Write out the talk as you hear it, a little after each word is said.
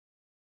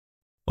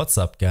What's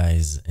up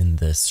guys, in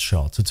this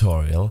short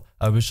tutorial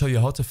I will show you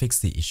how to fix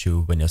the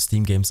issue when your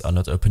Steam games are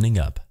not opening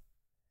up.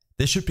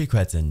 This should be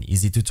quite an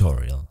easy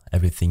tutorial,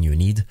 everything you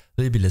need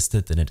will be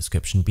listed in the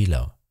description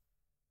below.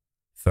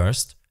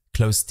 First,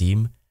 close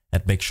Steam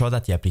and make sure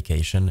that the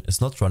application is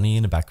not running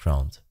in the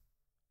background.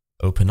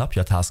 Open up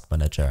your task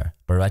manager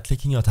by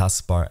right-clicking your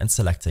taskbar and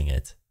selecting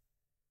it.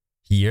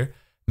 Here,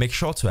 make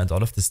sure to end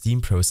all of the Steam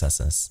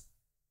processes.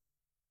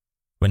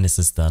 When this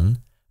is done,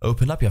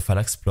 open up your File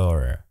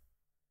Explorer.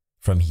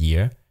 From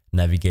here,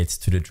 navigate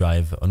to the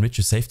drive on which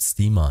you saved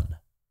Steam on.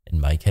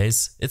 In my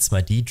case, it's my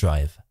D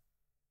drive.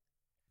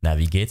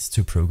 Navigate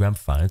to Program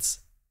Files,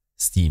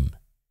 Steam.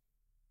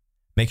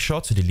 Make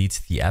sure to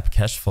delete the app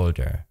cache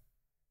folder.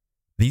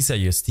 These are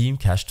your Steam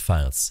cached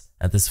files,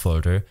 and this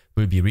folder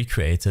will be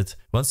recreated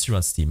once you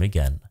run Steam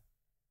again.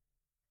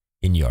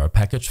 In your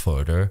package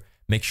folder,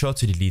 make sure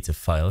to delete a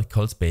file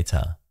called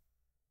beta.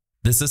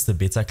 This is the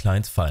beta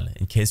client file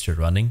in case you're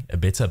running a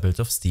beta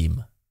build of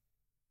Steam.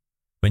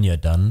 When you're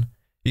done,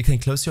 you can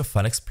close your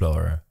File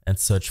Explorer and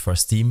search for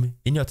Steam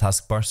in your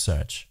taskbar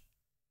search.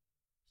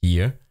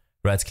 Here,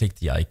 right-click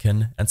the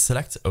icon and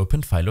select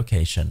Open File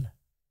Location.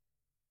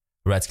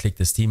 Right-click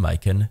the Steam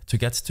icon to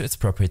get to its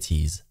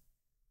properties.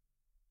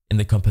 In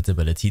the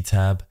Compatibility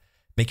tab,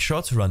 make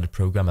sure to run the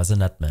program as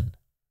an admin.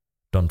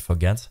 Don't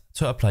forget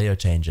to apply your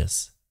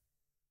changes.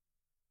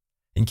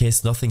 In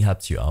case nothing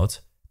helped you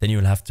out, then you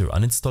will have to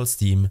uninstall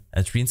Steam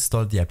and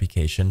reinstall the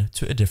application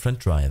to a different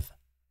drive.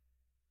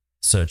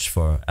 Search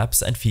for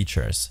Apps and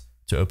Features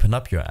to open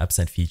up your Apps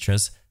and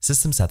Features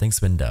System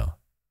Settings window.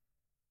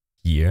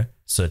 Here,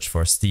 search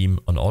for Steam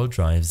on all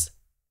drives,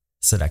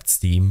 select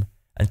Steam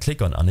and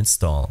click on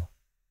Uninstall.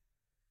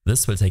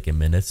 This will take a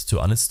minute to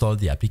uninstall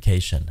the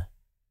application.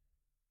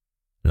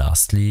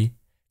 Lastly,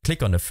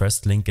 click on the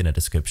first link in the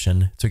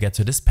description to get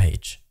to this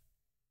page.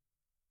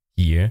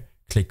 Here,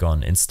 click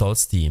on Install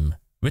Steam,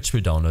 which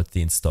will download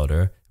the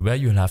installer, where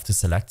you'll have to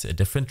select a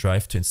different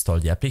drive to install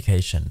the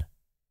application.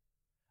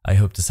 I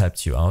hope this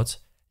helped you out.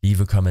 Leave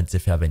a comment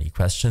if you have any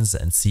questions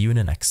and see you in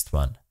the next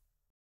one.